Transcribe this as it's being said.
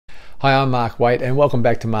Hi, I'm Mark Waite and welcome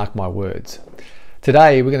back to Mark My Words.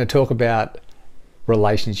 Today we're going to talk about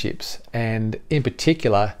relationships and in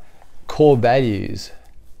particular core values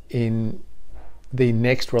in the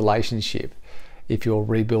next relationship if you're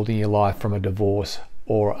rebuilding your life from a divorce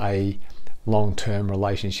or a long-term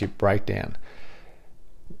relationship breakdown.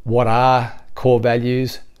 What are core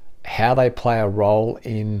values, how they play a role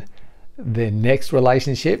in the next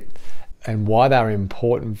relationship, and why they're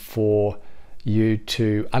important for you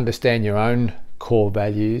to understand your own core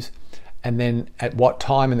values, and then at what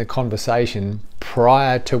time in the conversation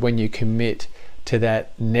prior to when you commit to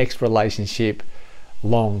that next relationship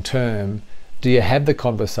long term do you have the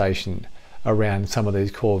conversation around some of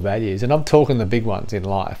these core values. And I'm talking the big ones in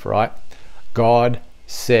life, right? God,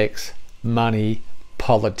 sex, money,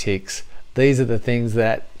 politics. These are the things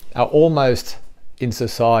that are almost in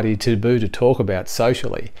society taboo to talk about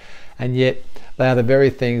socially, and yet they are the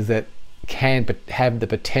very things that can have the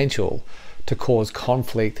potential to cause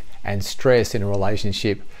conflict and stress in a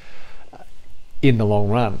relationship in the long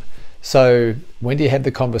run. So when do you have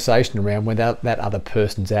the conversation around where that other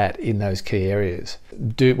person's at in those key areas?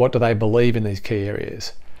 What do they believe in these key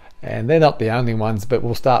areas? And they're not the only ones, but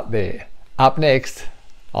we'll start there. Up next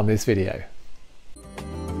on this video.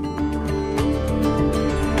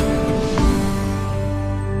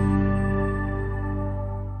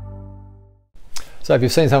 So if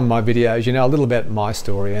you've seen some of my videos, you know a little about my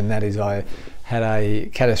story, and that is I had a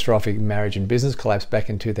catastrophic marriage and business collapse back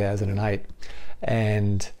in 2008,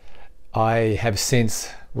 and I have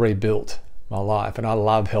since rebuilt my life, and I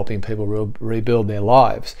love helping people rebuild their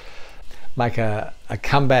lives, make a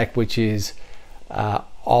comeback which is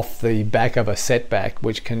off the back of a setback,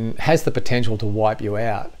 which has the potential to wipe you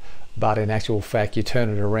out, but in actual fact you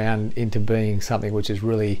turn it around into being something which is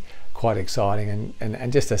really quite exciting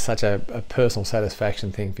and just such a personal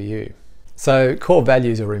satisfaction thing for you. So core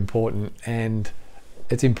values are important, and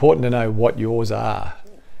it's important to know what yours are,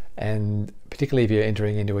 and particularly if you're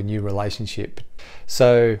entering into a new relationship.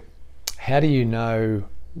 So how do you know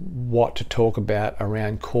what to talk about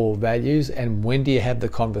around core values, and when do you have the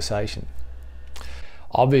conversation?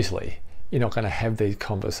 Obviously you're not going to have these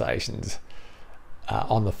conversations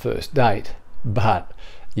on the first date, but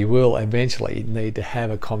you will eventually need to have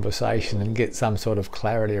a conversation and get some sort of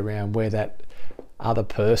clarity around where that other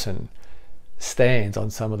person stands on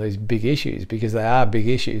some of these big issues, because they are big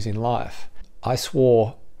issues in life. I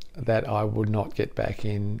swore that I would not get back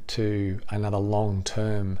into another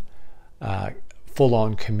long-term,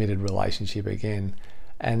 full-on committed relationship again.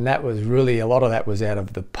 And that was really, a lot of that was out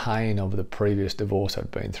of the pain of the previous divorce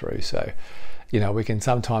I'd been through. So, you know, we can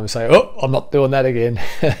sometimes say, oh, I'm not doing that again.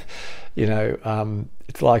 You know,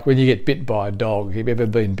 it's like when you get bit by a dog. Have you ever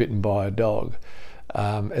been bitten by a dog?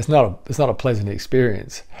 It's not a pleasant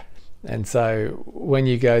experience. And so when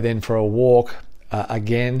you go then for a walk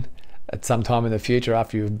again at some time in the future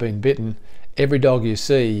after you've been bitten, every dog you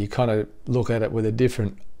see, you kind of look at it with a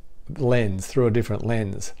different lens, through a different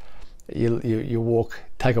lens. You walk,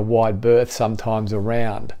 take a wide berth sometimes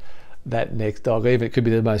around that next dog. Even it could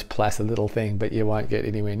be the most placid little thing, but you won't get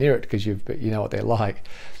anywhere near it because you know what they're like.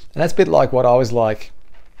 And that's a bit like what I was like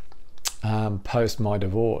post my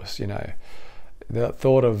divorce. You know, the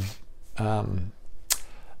thought of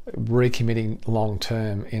recommitting long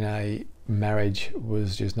term in a marriage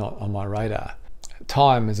was just not on my radar.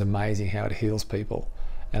 Time is amazing how it heals people,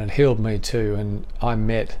 and it healed me too. And I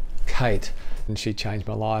met Kate, and she changed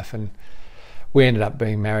my life, and we ended up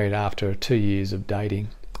being married after 2 years of dating,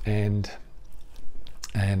 and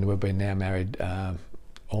we've been now married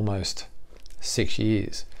almost 6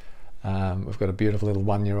 years. We've got a beautiful little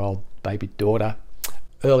 1-year-old baby daughter.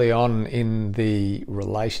 Early on in the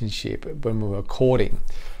relationship, when we were courting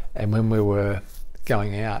and when we were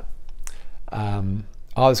going out, I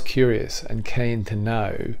was curious and keen to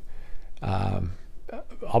know,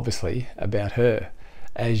 obviously, about her,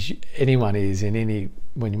 as anyone is in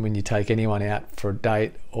when you take anyone out for a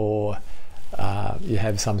date, or you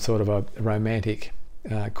have some sort of a romantic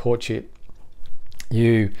courtship.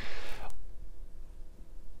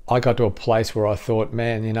 I got to a place where I thought,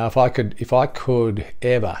 man, you know, if I could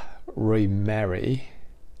ever remarry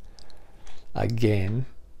again,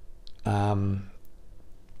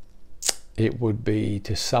 it would be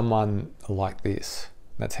to someone like this.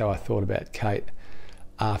 That's how I thought about Kate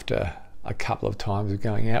after a couple of times of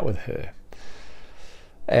going out with her.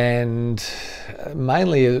 And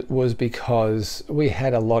mainly it was because we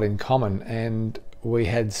had a lot in common, and we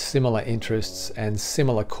had similar interests and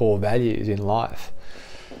similar core values in life.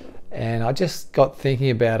 And I just got thinking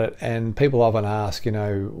about it, and people often ask, you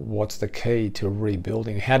know, what's the key to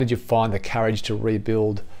rebuilding? How did you find the courage to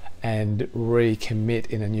rebuild and recommit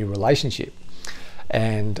in a new relationship.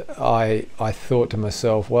 And I thought to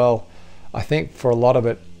myself, well, I think for a lot of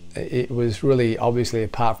it, it was really obviously,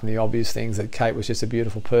 apart from the obvious things, that Kate was just a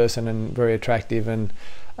beautiful person and very attractive and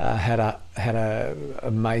had a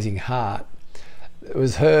amazing heart. It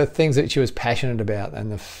was her things that she was passionate about,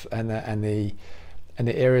 and the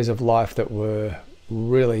areas of life that were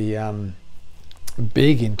really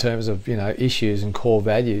big in terms of, you know, issues and core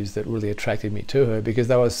values that really attracted me to her, because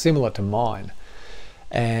they were similar to mine.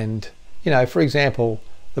 And, you know, for example,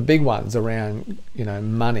 the big ones around, you know,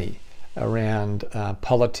 money, around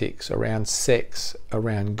politics, around sex,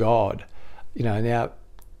 around God. You know, now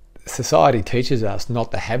society teaches us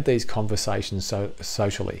not to have these conversations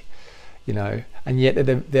socially, you know, and yet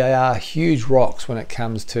there are huge rocks when it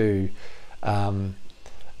comes to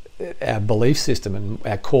our belief system and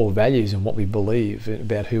our core values and what we believe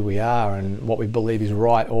about who we are and what we believe is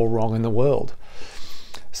right or wrong in the world.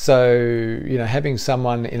 So, you know, having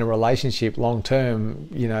someone in a relationship long term,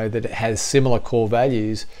 you know, that has similar core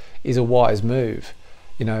values is a wise move,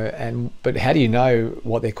 you know. But how do you know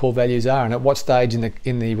what their core values are, and at what stage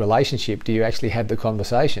in the relationship do you actually have the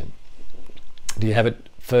conversation? Do you have it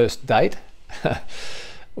first date?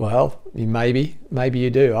 Well, maybe you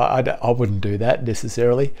do. I wouldn't do that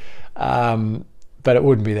necessarily, but it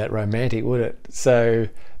wouldn't be that romantic, would it? So,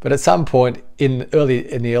 but at some point in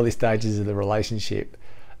the early stages of the relationship,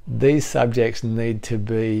 these subjects need to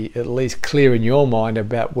be at least clear in your mind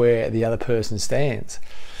about where the other person stands.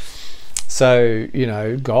 So, you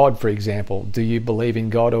know, God, for example, do you believe in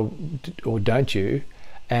God or don't you?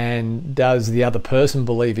 And does the other person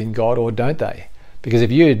believe in God or don't they? Because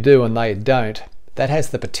if you do and they don't, that has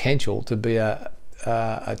the potential to be a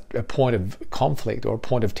point of conflict or a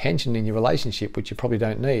point of tension in your relationship, which you probably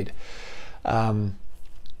don't need.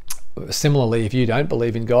 Similarly, if you don't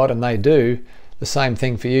believe in God and they do, the same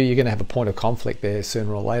thing for you. You're going to have a point of conflict there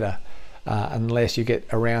sooner or later, unless you get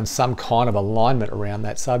around some kind of alignment around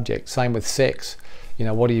that subject. Same with sex. You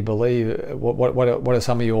know, what do you believe? What are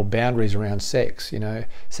some of your boundaries around sex? You know,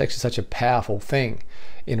 sex is such a powerful thing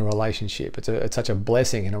in a relationship. It's such a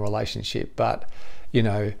blessing in a relationship. But, you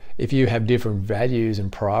know, if you have different values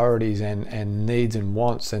and priorities and needs and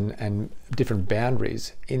wants and different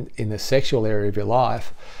boundaries in the sexual area of your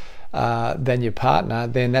life than your partner,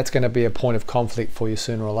 then that's going to be a point of conflict for you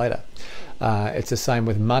sooner or later. It's the same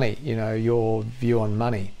with money. You know, your view on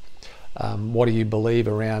money. What do you believe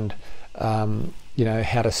around you know,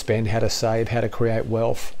 how to spend, how to save, how to create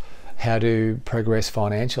wealth, how to progress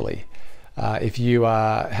financially? If you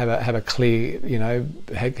have a clear, you know,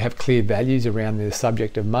 have clear values around the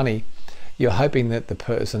subject of money, you're hoping that the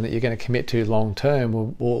person that you're going to commit to long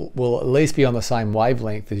term will at least be on the same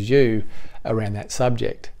wavelength as you around that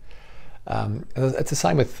subject. It's the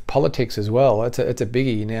same with politics as well. It's a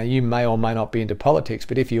biggie. Now, you may or may not be into politics,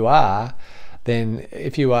 but if you are, then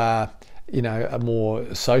if you are, you know, a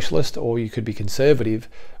more socialist, or you could be conservative,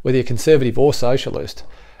 whether you're conservative or socialist,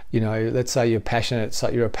 you know, let's say you're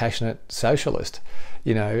a passionate socialist,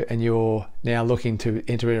 you know, and you're now looking to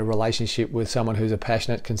enter in a relationship with someone who's a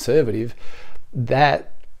passionate conservative,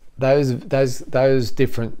 that those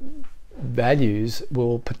different values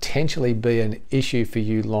will potentially be an issue for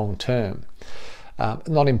you long term.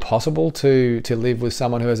 Not impossible to live with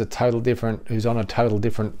someone who's on a total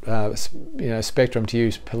different you know, spectrum to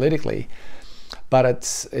you politically, but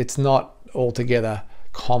it's not altogether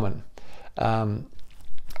common,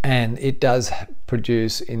 and it does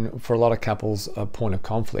produce for a lot of couples a point of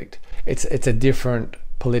conflict. It's a different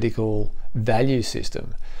political value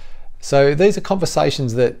system. So these are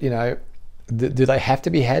conversations that, you know, do they have to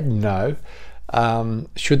be had? No.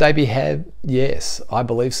 Should they be had? Yes, I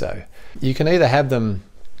believe so. You can either have them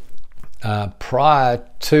prior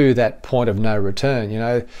to that point of no return. You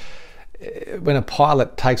know, when a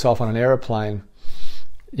pilot takes off on an aeroplane,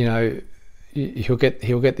 you know, he'll get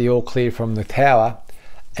the all clear from the tower,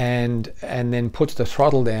 and then puts the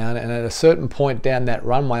throttle down, and at a certain point down that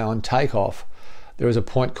runway on takeoff, there is a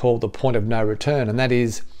point called the point of no return, and that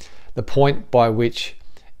is the point by which,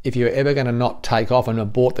 if you're ever going to not take off and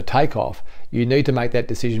abort the takeoff, you need to make that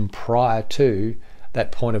decision prior to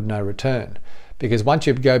that point of no return. Because once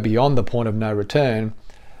you go beyond the point of no return,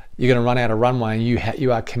 you're going to run out of runway, and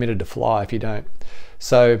you are committed to fly if you don't.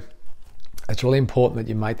 So it's really important that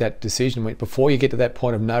you make that decision before you get to that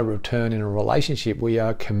point of no return in a relationship where you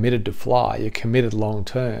are committed to fly, you're committed long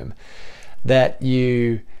term, that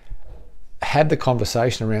you have the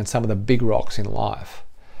conversation around some of the big rocks in life.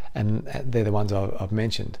 And they're the ones I've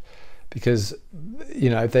mentioned, because, you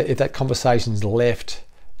know, if that conversation's left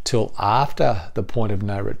till after the point of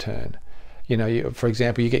no return, you know, for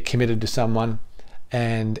example, you get committed to someone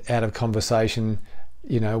and out of conversation,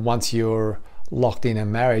 once you're locked in a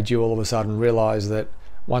marriage, you all of a sudden realize that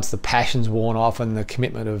once the passion's worn off and the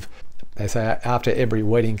commitment of, they say after every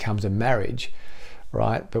wedding comes a marriage,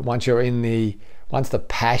 right? But once the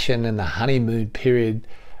passion and the honeymoon period,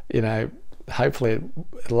 hopefully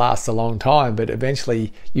it lasts a long time, but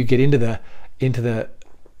eventually you get into the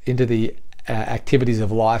activities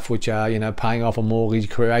of life, which are paying off a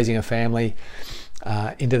mortgage, raising a family,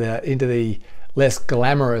 into the less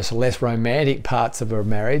glamorous, less romantic parts of a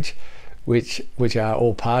marriage, which are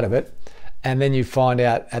all part of it. And then you find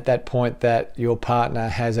out at that point that your partner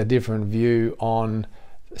has a different view on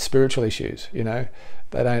spiritual issues. They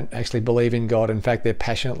don't actually believe in God. In fact, they're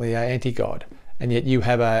passionately anti-God. And yet you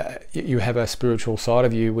have a spiritual side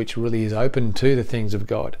of you which really is open to the things of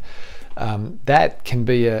God. That can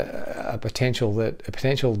be a potential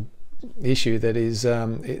issue that is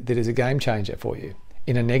a game changer for you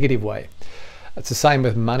in a negative way. It's the same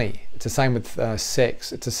with money. It's the same with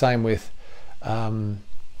sex. It's the same with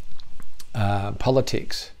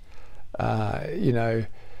politics.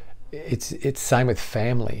 It's same with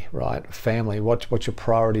family, right? Family. What your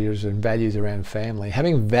priorities and values around family.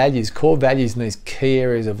 Having values, core values in these key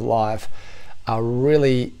areas of life, are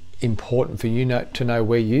really important for you to know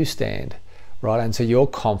where you stand, right? And so you're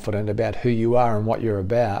confident about who you are and what you're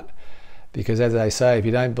about, because as they say, if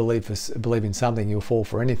you don't believe in something, you'll fall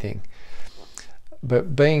for anything.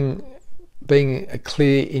 But being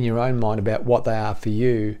clear in your own mind about what they are for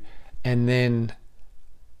you, and then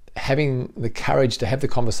having the courage to have the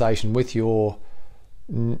conversation with your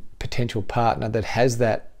potential partner that has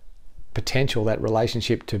that potential, that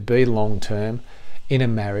relationship to be long-term, in a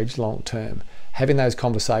marriage long-term, having those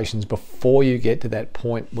conversations before you get to that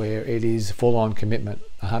point where it is full-on commitment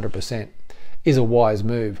 100% is a wise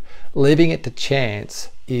move. Leaving it to chance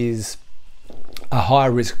is a high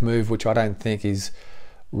risk move, which I don't think is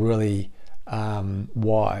really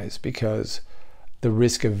wise, because the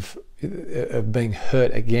risk of being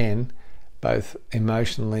hurt again, both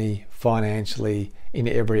emotionally, financially, in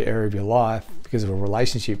every area of your life because of a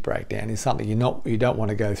relationship breakdown, is something you don't want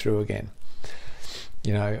to go through again.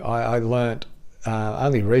 I learnt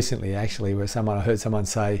only recently, actually, where I heard someone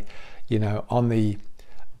say, on the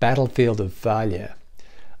battlefield of failure,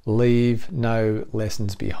 leave no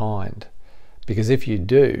lessons behind, because if you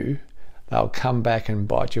do, they'll come back and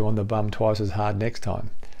bite you on the bum twice as hard next time.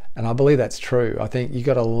 And I believe that's true. I think you've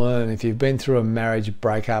got to learn, if you've been through a marriage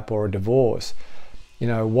breakup or a divorce,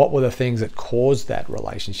 what were the things that caused that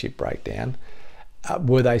relationship breakdown?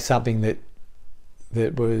 Were they something that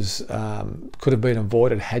was could have been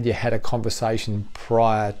avoided had you had a conversation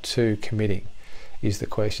prior to committing, is the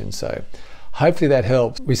question. So hopefully that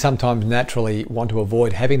helps. We sometimes naturally want to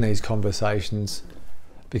avoid having these conversations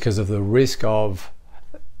because of the risk of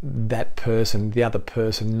the other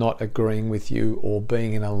person not agreeing with you or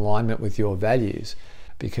being in alignment with your values.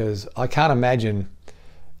 Because I can't imagine,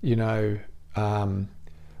 with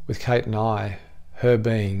Kate and I, her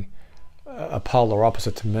being a polar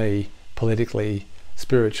opposite to me, politically,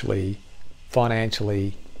 spiritually,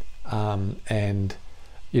 financially, and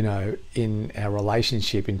in our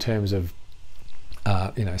relationship in terms of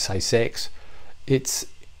say sex.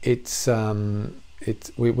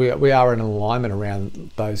 We are in alignment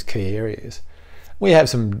around those key areas. We have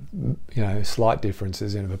some slight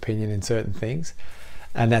differences in opinion in certain things,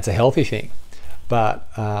 and that's a healthy thing. But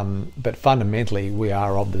fundamentally, we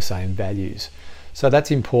are of the same values. So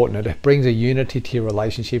that's important. It brings a unity to your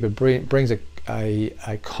relationship. It brings a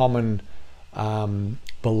common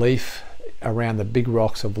belief around the big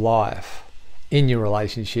rocks of life in your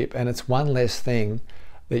relationship, and it's one less thing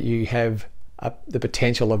that you have the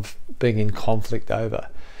potential of being in conflict over.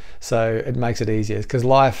 So it makes it easier, because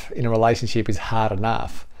life in a relationship is hard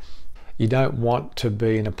enough. You don't want to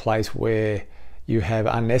be in a place where you have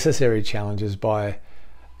unnecessary challenges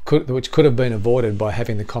which could have been avoided by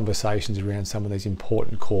having the conversations around some of these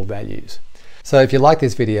important core values. So if you like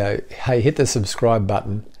this video, hey, hit the subscribe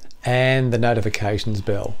button and the notifications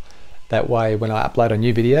bell. That way, when I upload a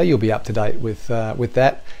new video, you'll be up to date with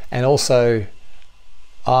that. And also,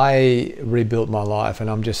 I rebuilt my life, and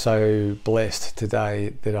I'm just so blessed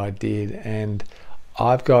today that I did. And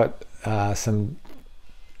I've got 10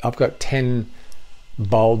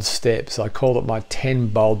 bold steps. I call it my 10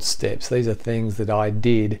 bold steps. These are things that I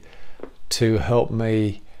did to help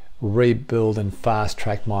me rebuild and fast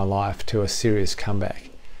track my life to a serious comeback.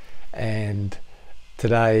 And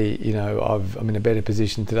today, I'm in a better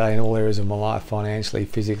position today in all areas of my life, financially,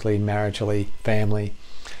 physically, maritally, family.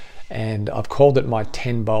 And I've called it my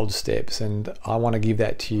 10 bold steps, and I want to give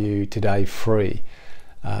that to you today free.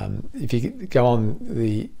 If you go on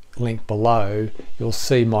the link below, you'll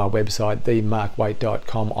see my website,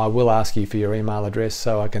 themarkwaite.com. I will ask you for your email address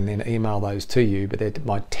so I can then email those to you, but they're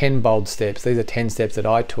my 10 bold steps. These are 10 steps that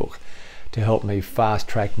I took to help me fast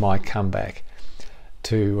track my comeback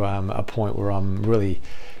to a point where I'm really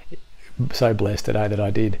so blessed today that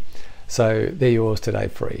I did. So they're yours today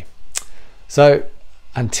free. So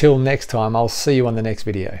until next time, I'll see you on the next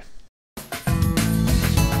video.